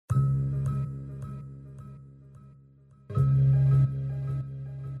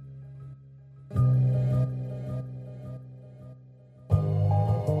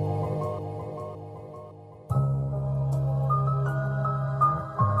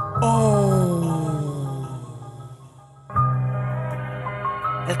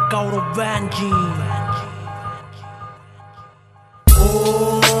el Kauro'Benyi.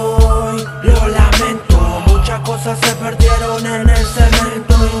 Hoy lo lamento, muchas cosas se perdieron en el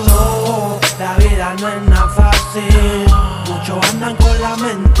cemento. Y no, la vida no es nada fácil, muchos andan con la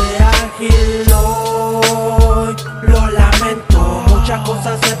mente ágil. Hoy lo lamento, muchas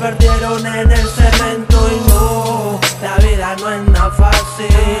cosas se perdieron en el cemento. Y no, la vida no es nada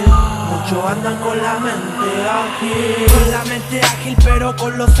fácil, muchos andan con la mente ágil. Con la mente ágil pero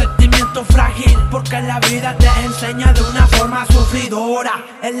con los sentimientos frágil, porque la vida te enseña de una forma sufridora,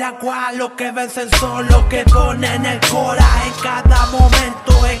 en la cual lo que vencen son los que ponen el cora. En cada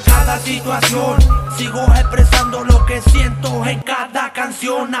momento, en cada situación, sigo expresando lo que siento en cada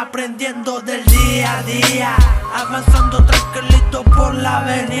canción, aprendiendo del día a día, avanzando tranquilito por la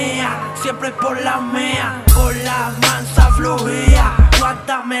avenida, siempre por la mía, con la mansa fluía.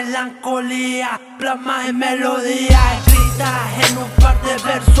 Cuánta melancolía plasma en melodía, escrita en un par de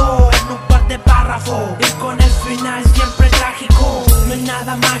versos, en un par de párrafos, y con el final siempre trágico. No hay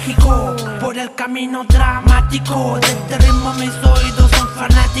nada mágico por el camino dramático de este ritmo, mis oídos son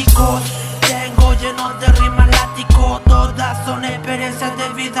fanáticos. Tengo llenos de rimas látigo, todas son experiencias de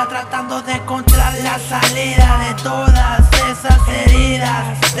vida, tratando de encontrar la salida de todas esas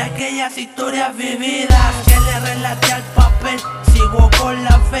heridas, de aquellas historias vividas que le relaté al papel. Sigo con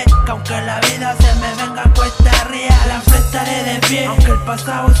la fe, que aunque la vida se me venga cuesta arriba, la enfrentaré de pie, aunque el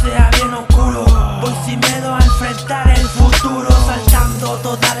pasado sea bien oscuro. Voy sin miedo a enfrentar el futuro, saltando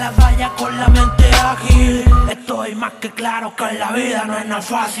todas las vallas con la mente ágil. Estoy más que claro que la vida no es nada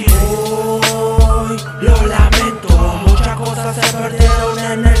fácil. Hoy lo lamento, muchas cosas se perdieron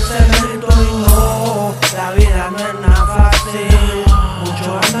en el cemento. Y no, la vida no es nada fácil,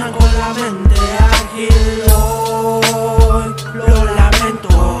 muchos andan con la mente ágil. Hoy lo lamento,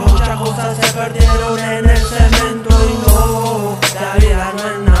 muchas cosas se perdieron en el cemento. Y no, la vida no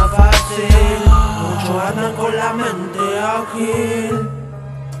es nada fácil, muchos andan con la mente ágil.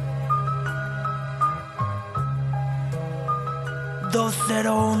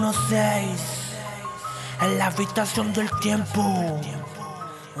 2016 en la habitación del tiempo.